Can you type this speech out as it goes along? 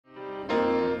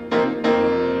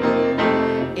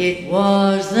It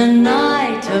was the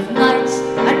night of nights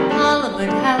at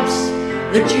Parliament House,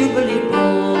 the Jubilee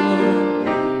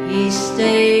Ball. He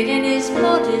stayed in his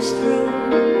modest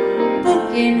room,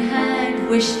 book in hand,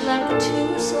 wished luck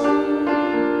to us all.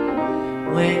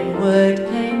 When word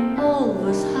came all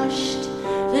was hushed,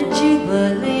 the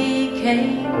Jubilee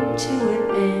came to an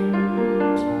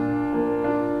end.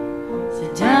 The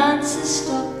dancers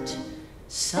stopped,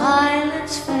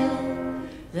 silence fell,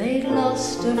 they'd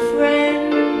lost a friend.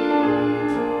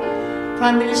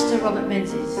 Prime Minister Robert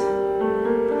Menzies,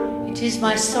 it is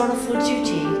my sorrowful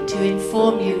duty to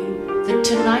inform you that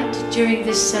tonight, during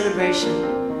this celebration,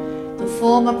 the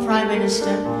former Prime Minister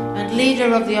and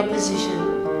Leader of the Opposition,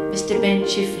 Mr. Ben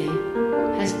Chifley,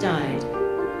 has died.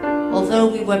 Although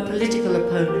we were political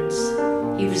opponents,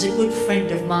 he was a good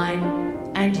friend of mine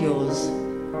and yours,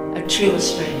 a true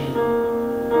Australian.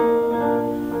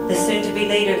 The soon-to-be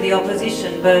Leader of the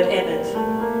Opposition, Bert Ebbett.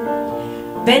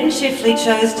 Ben Chifley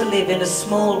chose to live in a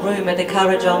small room at the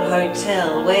Currajong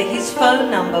Hotel, where his phone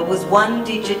number was 1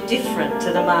 digit different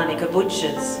to the Manuka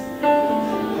Butchers.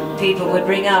 People would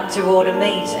ring up to order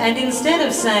meat, and instead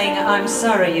of saying, "I'm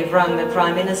sorry you've rung the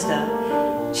Prime Minister,"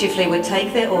 Chifley would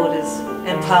take their orders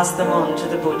and pass them on to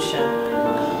the butcher.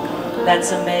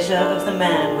 That's a measure of the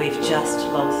man we've just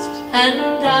lost.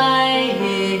 And I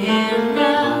hear him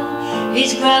now,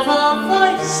 his gravel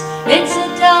voice, it's a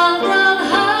dull, dull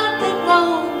heart that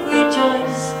won't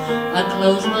rejoice. I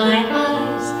close my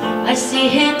eyes, I see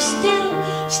him still,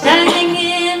 standing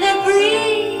in a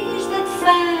breeze that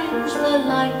fans the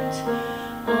light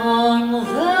on the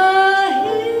hill.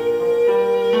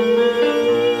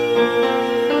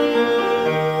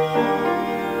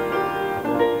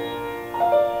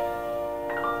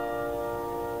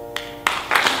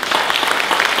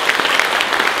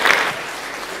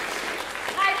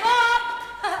 Hey Bob,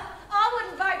 I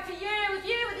wouldn't vote for you if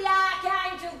you were the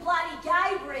Archangel bloody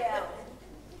Gabriel.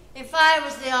 If I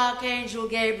was the Archangel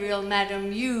Gabriel,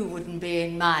 madam, you wouldn't be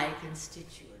in my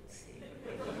constituency.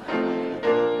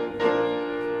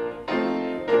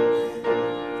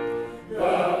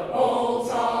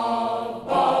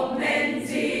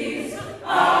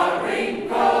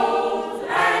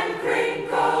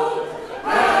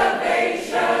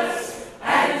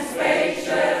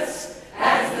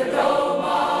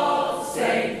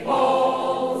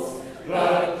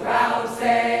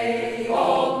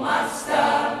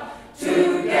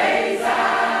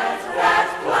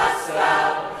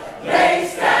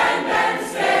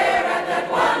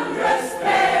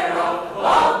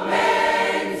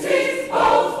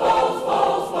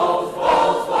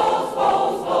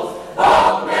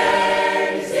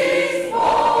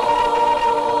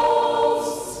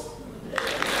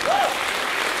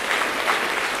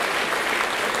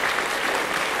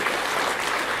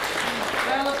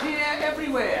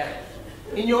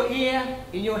 In your ear,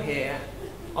 in your hair,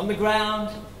 on the ground,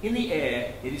 in the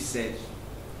air, it is said.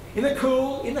 In the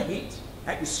cool, in the heat,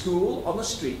 at your school, on the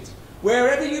street,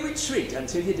 wherever you retreat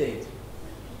until you're dead.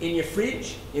 In your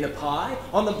fridge, in a pie,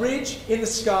 on the bridge, in the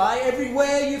sky,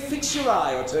 everywhere you fix your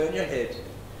eye or turn your head.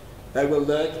 They will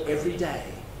lurk every day,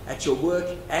 at your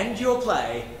work and your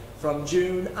play, from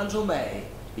June until May,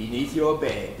 beneath your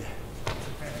bed.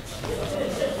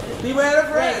 Beware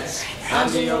of reds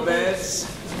under your beds.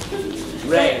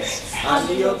 Reds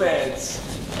under your beds.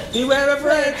 Beware of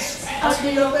reds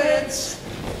under your beds.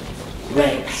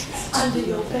 Reds under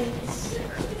your beds.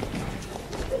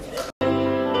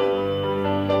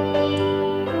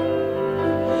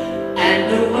 And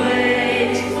the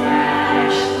waves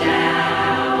crash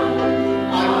down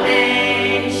on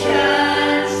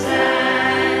ancient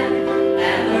sand,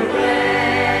 and the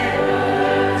red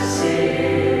earth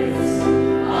sits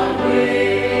on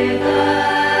withered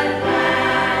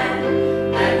land,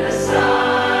 and the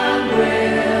sun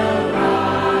will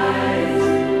rise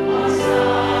on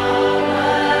summer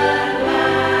land,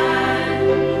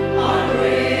 on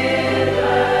withered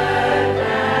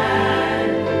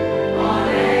land, on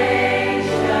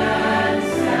ancient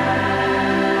sand.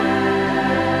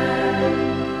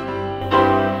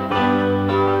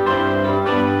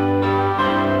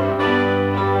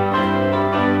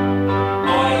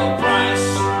 Oil price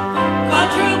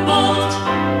quadrupled,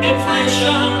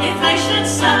 inflation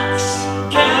sucks.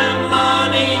 Can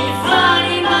money,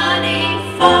 money,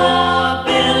 4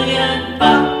 billion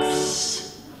bucks.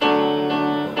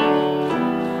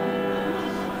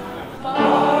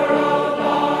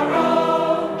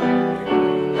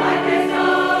 Like there's no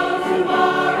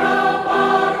tomorrow,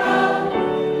 borrow.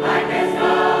 Like there's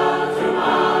no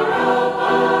tomorrow,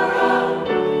 borrow.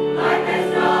 Like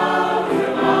there's no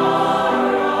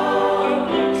tomorrow.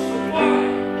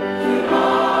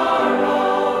 Tomorrow,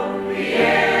 the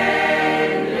air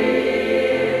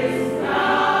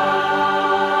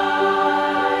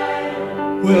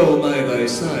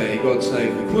God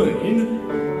Save the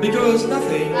Queen, because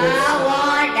nothing... Oh,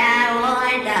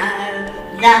 I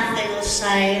know. Nothing will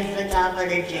save the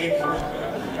Governor General.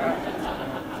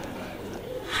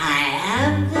 I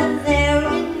am the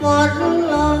very model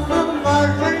of a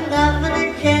modern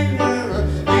Governor General.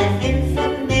 I've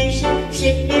information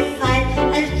signified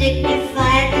as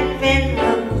dignified and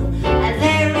venerable. A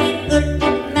very good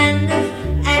at manners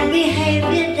and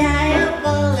behavior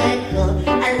diabolical.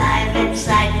 A live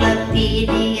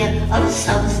encyclopedia of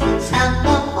substance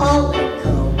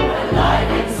alcoholical. A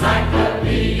live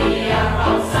encyclopedia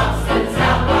of substance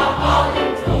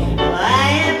alcoholical. I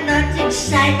am not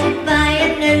excited by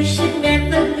a notion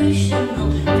revolutional.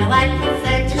 No, I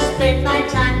prefer to spend my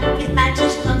time with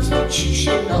matters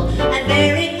constitutional. I'm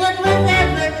very good with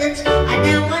evidence. I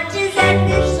know what is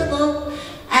admissible,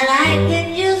 and I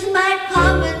can use my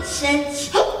common sense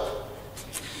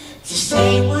to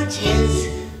say what is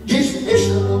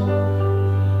dismissible.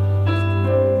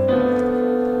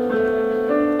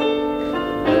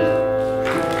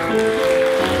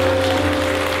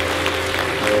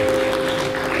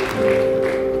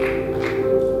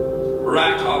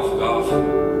 Rat off, Goff.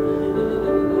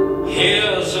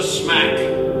 Here's a smack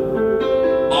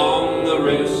on the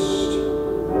wrist.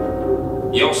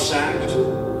 You're sacked.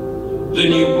 The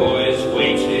new boy's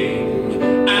waiting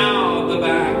out the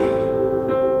back.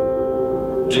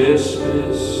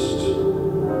 Dismissed.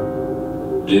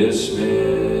 Dismissed.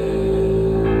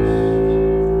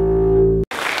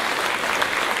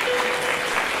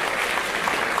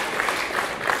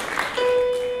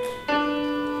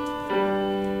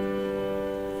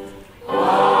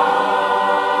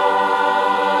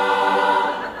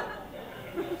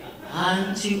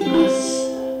 Unto us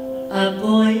a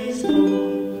boy is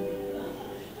born,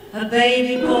 a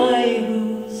baby boy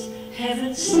who's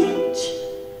heaven sent.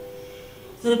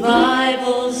 The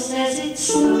Bible says it's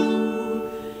so.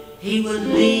 He will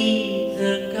lead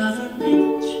the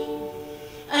government,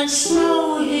 and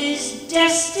so his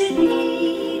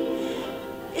destiny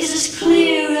is as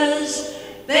clear as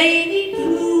baby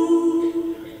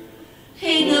blue.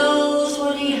 He knows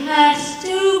what he has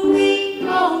to be,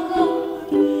 oh Lord.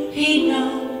 He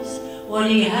knows what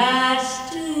he has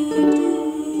to do.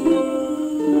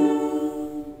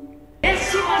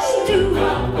 Yes, you must do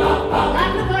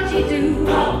like a budgie do.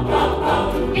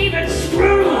 Even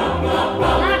screw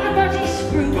like a budgie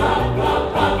screw.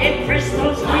 Impress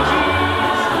those witches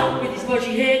with his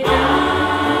budgie head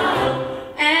down.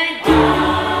 And do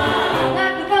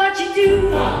like a budgie do.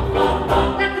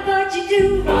 Like a budgie do.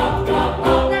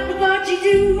 Like a budgie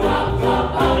do.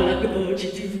 Like a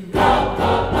budgie do.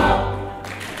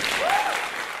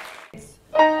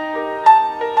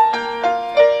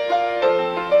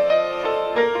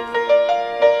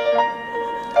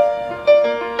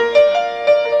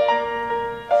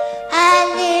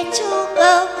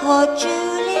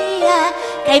 Julia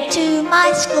came to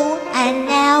my school, and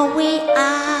now we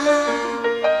are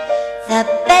the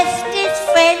bestest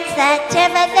friends that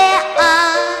ever there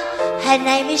are. Her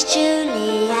name is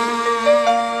Julia.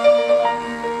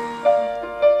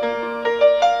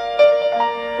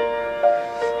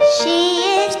 She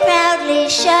is proudly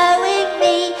showing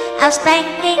me our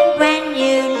spanking brand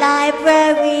new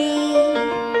library.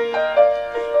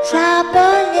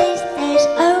 Trouble is there's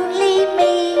only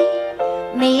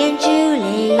me and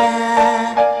Julia.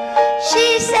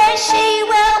 She says she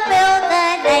will build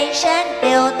a nation,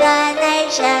 build a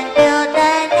nation, build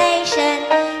a nation,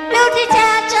 build it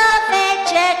out of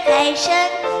education.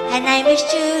 Her name is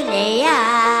Julia.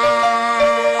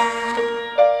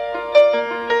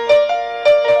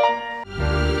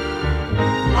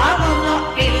 I will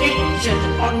not be lectured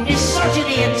on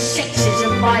misogyny and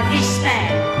sexism by this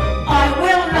man. I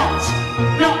will not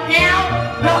now,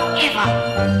 not ever.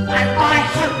 And I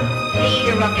hope the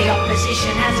leader of the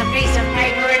opposition has a piece of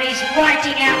paper and he's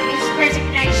writing out his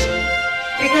resignation.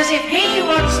 Because if he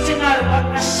wants to know what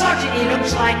misogyny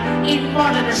looks like in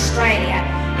modern Australia,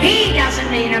 he doesn't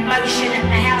need a motion at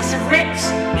the House of Reps.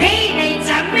 He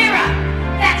needs a mirror.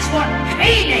 That's what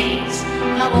he needs.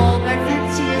 Come on, bird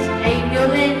fanciers, aim your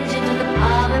lens into the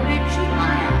parliamentary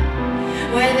mire,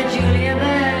 where the Julia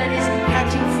Bird is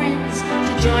counting friends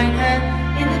to join her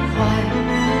in the choir.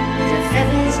 The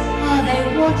feathers, are they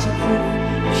waterproof?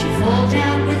 Will she fall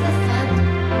down with a thud?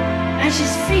 And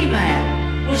she's female.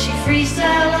 Will she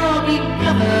freestyle or be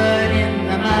covered in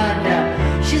the mud?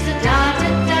 She's a